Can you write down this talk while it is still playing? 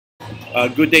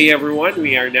Good day, everyone.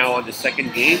 We are now on the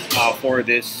second game for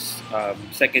this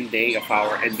second day of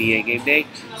our NBA game day.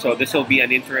 So this will be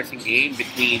an interesting game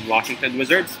between Washington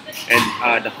Wizards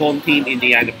and the home team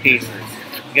Indiana Pacers.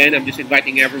 Again, I'm just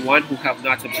inviting everyone who have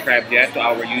not subscribed yet to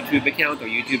our YouTube account or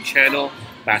YouTube channel,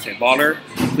 Basketballer.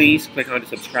 Please click on the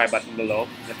subscribe button below.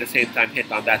 At the same time,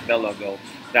 hit on that bell logo.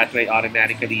 That way,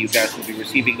 automatically, you guys will be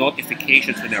receiving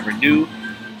notifications whenever new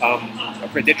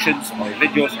predictions or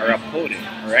videos are uploaded.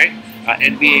 All right.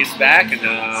 NBA is back, and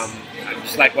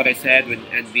just like what I said, when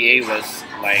NBA was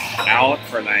like out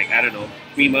for like I don't know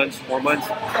 3 months, 4 months,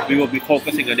 we will be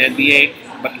focusing on NBA.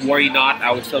 But worry not,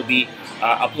 I will still be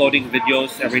uploading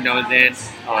videos every now and then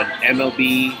on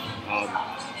MLB,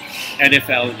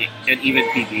 NFL, and even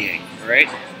PBA. All right.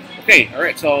 Okay, all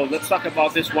right. So let's talk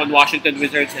about this one: Washington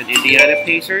Wizards and Indiana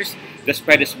Pacers. The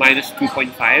spread is minus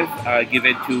 2.5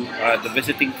 given to the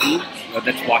visiting team.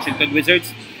 That's Washington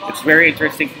Wizards. It's very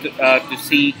interesting to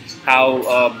see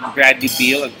how Bradley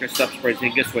Beal and Kristaps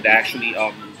Porzingis would actually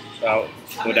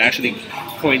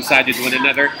coincide with one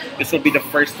another. This will be the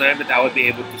first time that I would be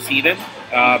able to see them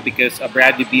because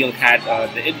Bradley Beal had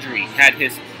the injury, had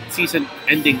his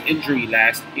season-ending injury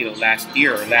last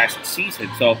year or last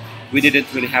season. So we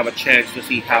didn't really have a chance to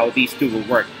see how these two will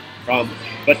work.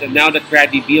 But now that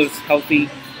Bradley Beal is healthy,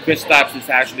 Kristaps is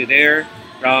actually there.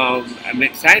 I'm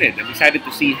excited. I'm excited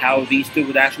to see how these two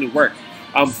would actually work.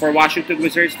 For Washington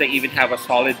Wizards, they even have a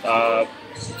solid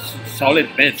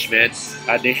bench, man.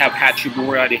 They have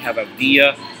Hachimura, they have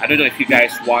Avdia. I don't know if you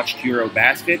guys watched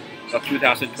Eurobasket of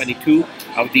 2022.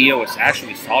 Avdia was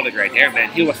actually solid right there, man.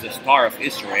 He was the star of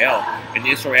Israel, and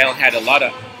Israel had a lot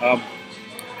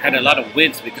of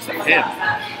wins because of him.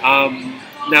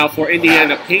 Now for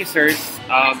Indiana Pacers,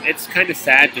 it's kind of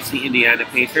sad to see Indiana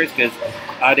Pacers because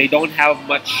they don't have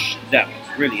much depth,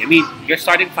 really. I mean, your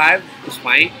starting five is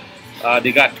fine.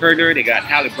 They got Turner, they got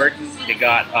Halliburton, they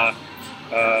got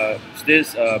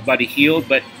Buddy Hield,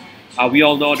 but we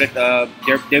all know that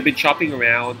they've been shopping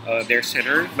around their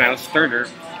center, Miles Turner,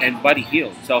 and Buddy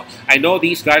Hield. So I know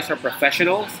these guys are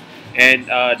professionals and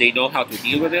they know how to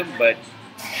deal with them, but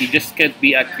you just can't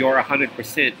be at your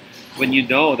 100% when you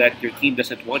know that your team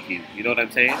doesn't want you. You know what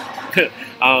I'm saying?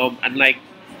 Unlike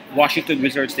Washington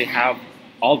Wizards, they have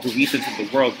all the reasons in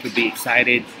the world to be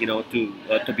excited,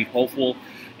 to be hopeful.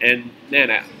 And man,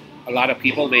 a lot of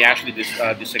people may actually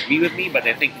disagree with me, but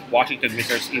I think Washington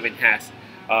Wizards even has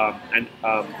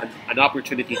an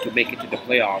opportunity to make it to the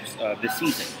playoffs this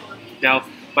season. Now,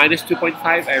 minus 2.5,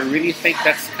 I really think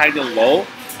that's kind of low.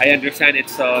 I understand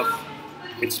it's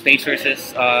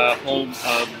Pacers' home.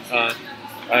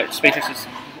 Pacers'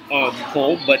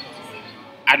 home, but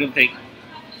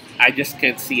I just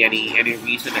can't see any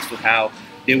reason as to how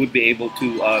they would be able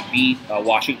to beat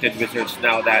Washington Wizards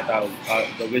now that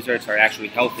the Wizards are actually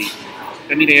healthy.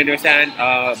 I mean, I understand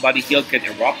Buddy Hield can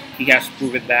erupt. He has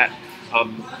proven that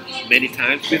many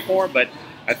times before, but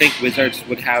I think Wizards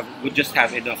would just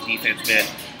have enough defense, man.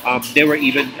 They were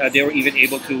even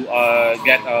able to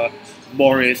get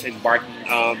Morris and Barton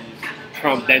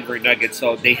from Denver Nuggets,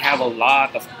 so they have a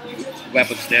lot of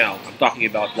weapons now. I'm talking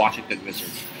about Washington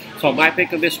Wizards. So my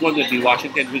pick on this one would be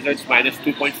Washington Wizards minus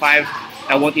 2.5.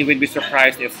 I won't even be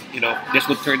surprised if this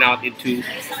would turn out into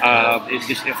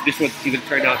if this would even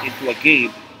turn out into a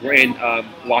game wherein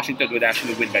Washington would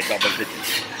actually win by double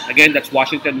digits. Again, that's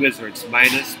Washington Wizards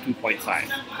minus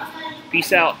 2.5.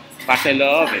 Peace out, pass I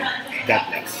love, and God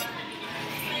bless.